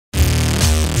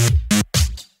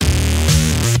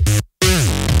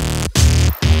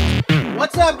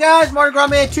up, guys? Marty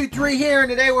Man 23 here, and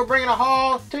today we're bringing a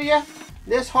haul to you.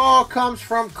 This haul comes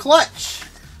from Clutch,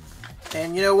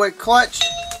 and you know what, Clutch?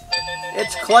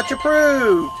 It's Clutch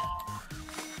approved.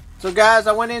 So, guys,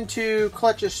 I went into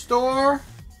Clutch's store,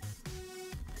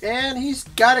 and he's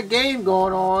got a game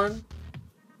going on.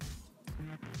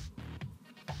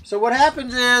 So what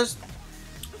happens is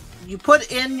you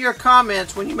put in your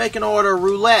comments when you make an order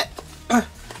roulette.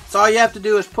 So all you have to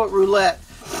do is put roulette.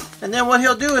 And then what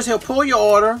he'll do is he'll pull your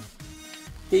order,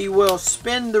 he will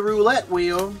spin the roulette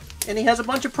wheel, and he has a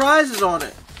bunch of prizes on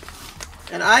it.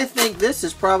 And I think this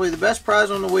is probably the best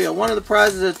prize on the wheel. One of the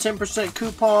prizes is a 10%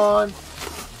 coupon.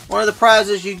 One of the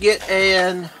prizes, you get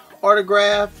an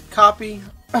autographed copy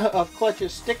of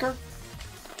Clutch's sticker.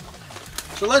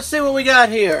 So let's see what we got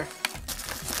here.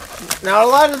 Now a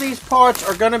lot of these parts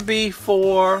are going to be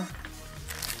for,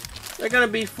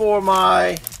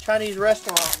 my Chinese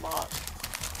restaurant box.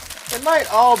 It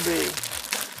might all be.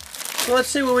 So let's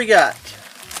see what we got.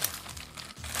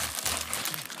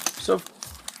 So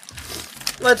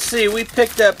let's see, we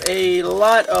picked up a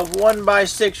lot of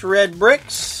 1x6 red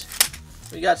bricks.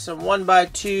 We got some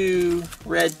 1x2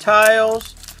 red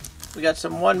tiles. We got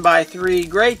some 1x3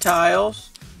 gray tiles.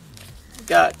 We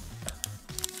got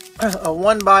a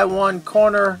 1x1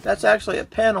 corner. That's actually a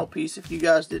panel piece, if you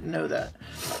guys didn't know that.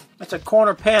 That's a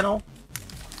corner panel.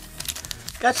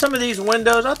 Got some of these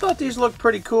windows. I thought these looked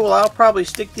pretty cool. I'll probably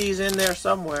stick these in there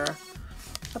somewhere.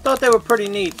 I thought they were pretty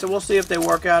neat, so we'll see if they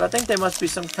work out. I think they must be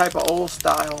some type of old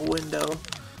style window.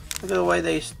 Look at the way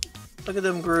they, look at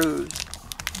them grooves.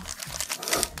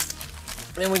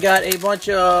 Then we got a bunch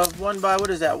of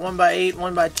 1x8,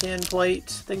 1x10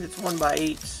 plates. I think it's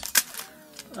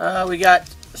 1x8s. We got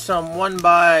some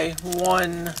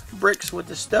 1x1 bricks with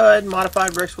a stud,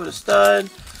 modified bricks with a stud.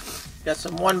 Got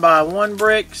some 1x1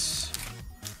 bricks.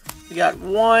 We got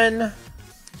one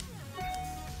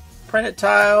printed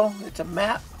tile. It's a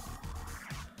map.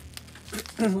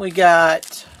 We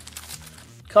got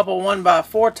a couple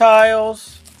 1x4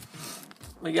 tiles.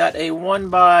 We got a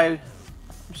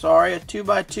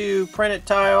 2x2 printed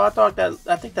tile. I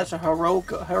think that's a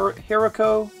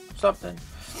Hiroko something.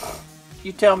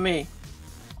 You tell me.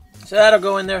 So that'll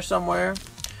go in there somewhere.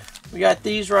 We got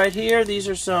these right here. These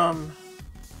are some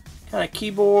kind of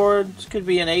keyboards. Could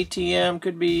be an ATM,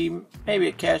 could be maybe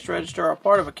a cash register, or a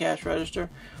part of a cash register,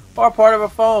 or a part of a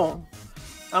phone.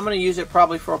 I'm going to use it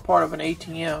probably for a part of an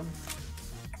ATM.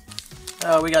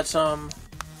 We got some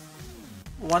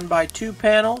 1x2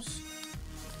 panels,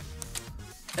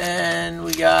 and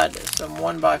we got some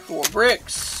 1x4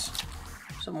 bricks,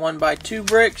 some 1x2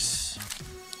 bricks,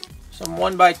 some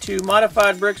 1x2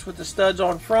 modified bricks with the studs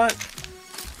on front.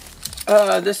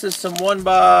 This is some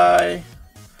 1x,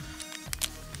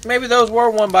 maybe those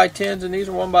were 1x10s and these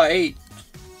are 1x8.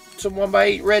 Some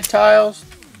 1x8 red tiles.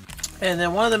 And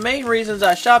then one of the main reasons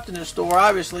I shopped in the store,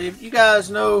 obviously, if you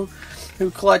guys know who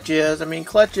Clutch is, I mean,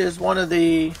 Clutch is one of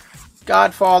the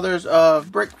godfathers of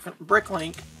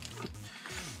Bricklink,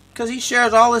 because he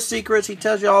shares all his secrets, he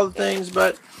tells you all the things.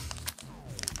 But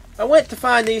I went to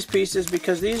find these pieces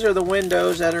because these are the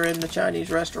windows that are in the Chinese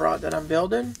restaurant that I'm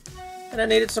building, and I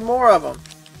needed some more of them.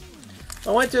 I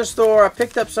went to the store, I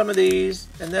picked up some of these,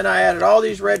 and then I added all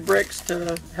these red bricks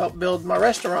to help build my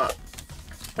restaurant.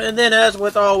 And then, as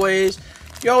with always,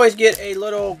 you always get a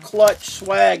little Clutch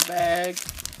swag bag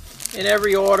in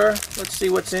every order. Let's see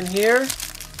what's in here.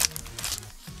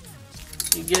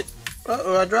 You get,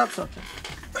 uh-oh, I dropped something.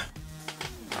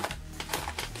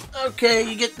 Okay,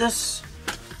 you get this,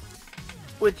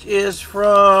 which is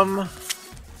from, I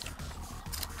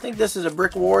think this is a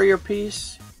Brick Warrior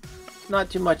piece. Not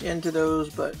too much into those,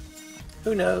 but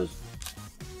who knows?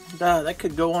 That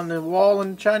could go on the wall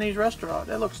in a Chinese restaurant.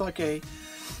 That looks like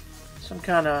some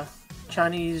kind of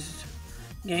Chinese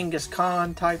Genghis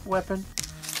Khan type weapon.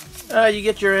 You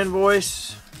get your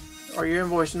invoice, or your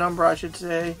invoice number, I should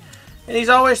say. And he's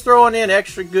always throwing in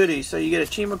extra goodies. So you get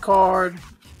a Chima card.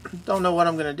 Don't know what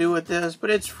I'm going to do with this, but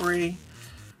it's free.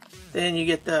 Then you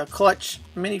get the Clutch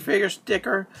minifigure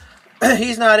sticker.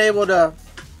 He's not able to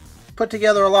put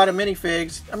together a lot of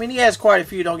minifigs. I mean, he has quite a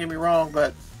few, don't get me wrong,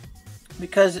 but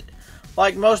because,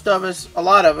 like most of us, a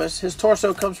lot of us, his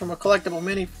torso comes from a collectible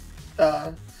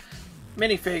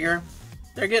minifigure,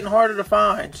 they're getting harder to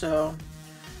find. So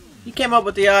he came up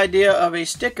with the idea of a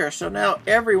sticker. So now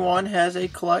everyone has a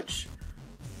Clutch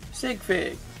sig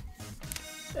fig.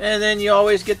 And then you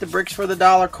always get the Bricks for the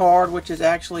Dollar card, which is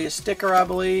actually a sticker, I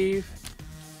believe.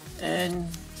 And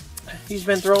he's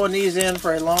been throwing these in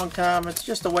for a long time. It's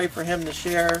just a way for him to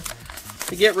share,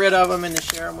 to get rid of them and to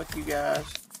share them with you guys,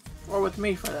 or with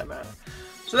me for that matter.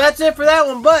 So that's it for that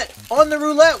one. But on the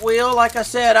roulette wheel, like I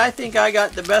said, I think I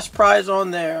got the best prize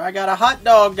on there. I got a hot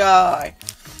dog guy.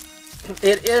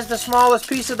 It is the smallest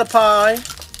piece of the pie,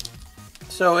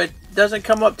 so it doesn't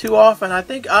come up too often. I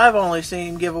think I've only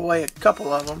seen him give away a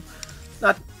couple of them.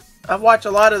 I've watched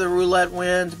a lot of the roulette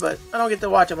wins, but I don't get to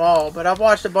watch them all. But I've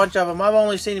watched a bunch of them. I've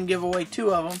only seen him give away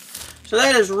 2 of them. So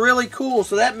that is really cool.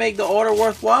 So that made the order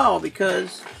worthwhile,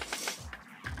 because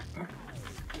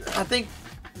I think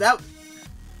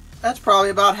that's probably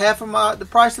about half of the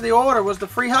price of the order was the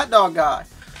free hot dog guy.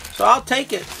 So I'll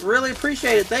take it. Really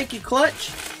appreciate it. Thank you,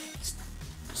 Clutch.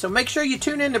 So make sure you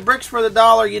tune in to Bricks for the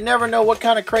Dollar. You never know what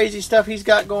kind of crazy stuff he's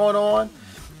got going on.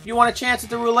 If you want a chance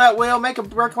at the roulette wheel, make a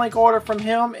Bricklink order from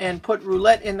him and put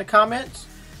roulette in the comments.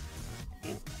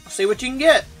 See what you can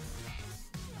get.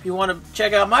 If you want to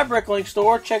check out my Bricklink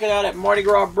store, check it out at Mardi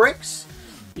Gras Bricks.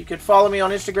 You can follow me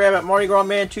on Instagram at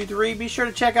MardiGrasMan23. Be sure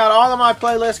to check out all of my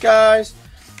playlists, guys.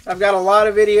 I've got a lot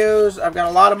of videos. I've got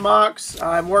a lot of mocks.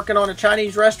 I'm working on a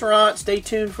Chinese restaurant. Stay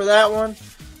tuned for that one.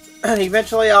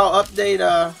 Eventually, I'll update.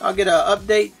 I'll get an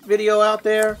update video out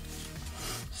there.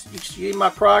 You can see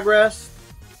my progress.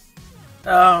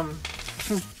 So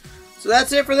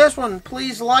that's it for this one.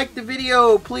 Please like the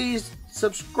video. Please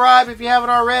subscribe if you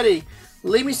haven't already.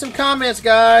 Leave me some comments,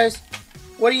 guys.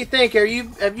 What do you think?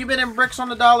 Have you been in Bricks on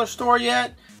the Dollar store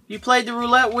yet? You played the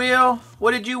roulette wheel?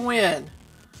 What did you win?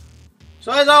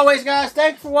 So as always, guys,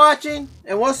 thanks for watching,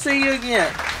 and we'll see you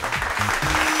again.